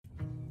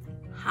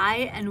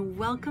Hi, and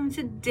welcome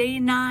to day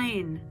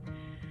 9.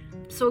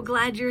 So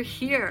glad you're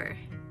here.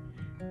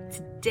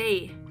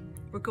 Today,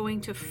 we're going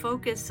to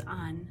focus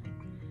on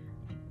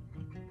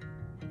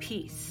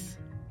peace.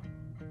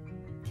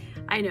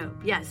 I know,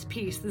 yes,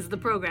 peace is the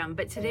program,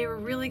 but today we're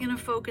really going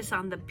to focus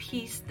on the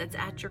peace that's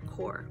at your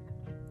core.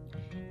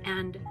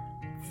 And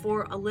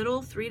for a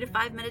little 3 to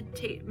 5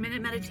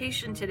 minute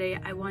meditation today,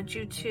 I want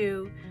you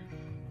to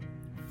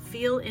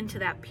feel into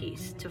that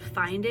peace, to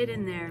find it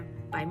in there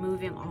by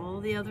moving all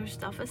the other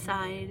stuff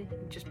aside.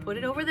 Just put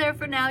it over there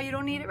for now. You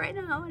don't need it right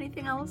now.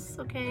 Anything else,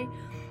 okay?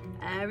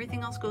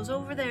 Everything else goes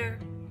over there.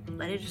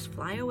 Let it just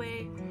fly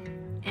away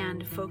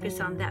and focus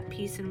on that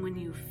peace. And when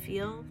you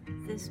feel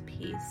this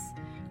peace,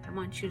 I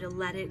want you to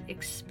let it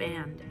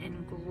expand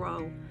and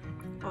grow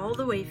all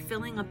the way,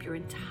 filling up your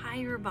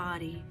entire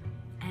body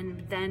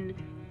and then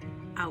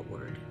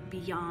outward,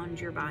 beyond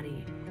your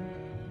body,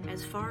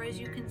 as far as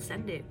you can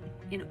send it,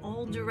 in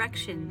all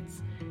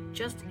directions,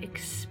 just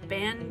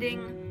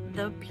expanding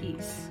the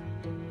peace,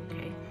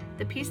 okay?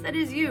 The peace that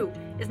is you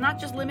is not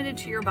just limited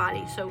to your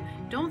body, so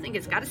don't think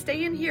it's got to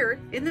stay in here,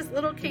 in this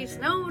little case.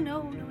 No.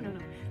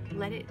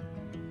 Let it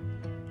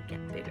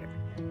get bigger,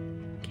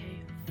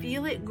 okay?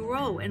 Feel it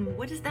grow, and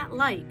what is that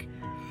like?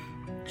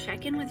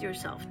 Check in with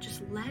yourself.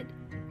 Just let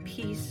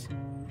peace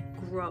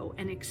grow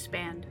and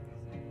expand.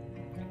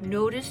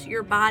 Notice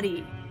your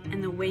body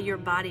and the way your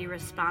body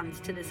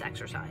responds to this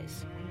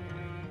exercise.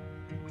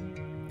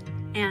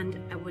 And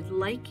I would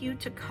like you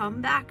to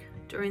come back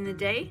during the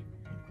day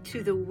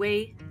to the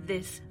way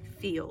this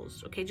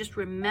feels, okay? Just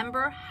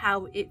remember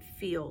how it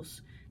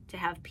feels to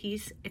have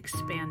peace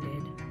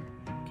expanded,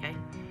 okay?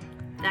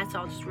 That's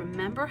all. Just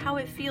remember how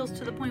it feels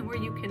to the point where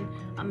you can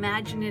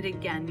imagine it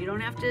again. You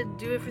don't have to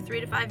do it for 3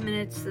 to 5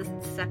 minutes the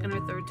second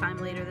or third time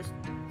later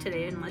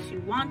today unless you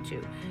want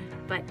to.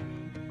 But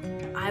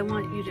I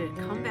want you to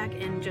come back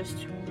and just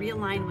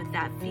realign with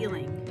that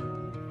feeling,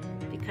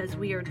 because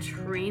we are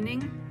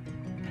training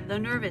the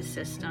nervous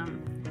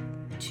system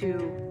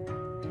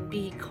to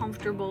be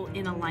comfortable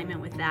in alignment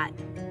with that.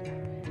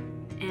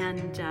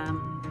 And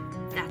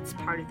that's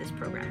part of this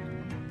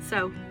program.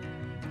 So,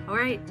 all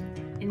right,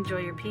 enjoy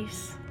your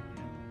peace.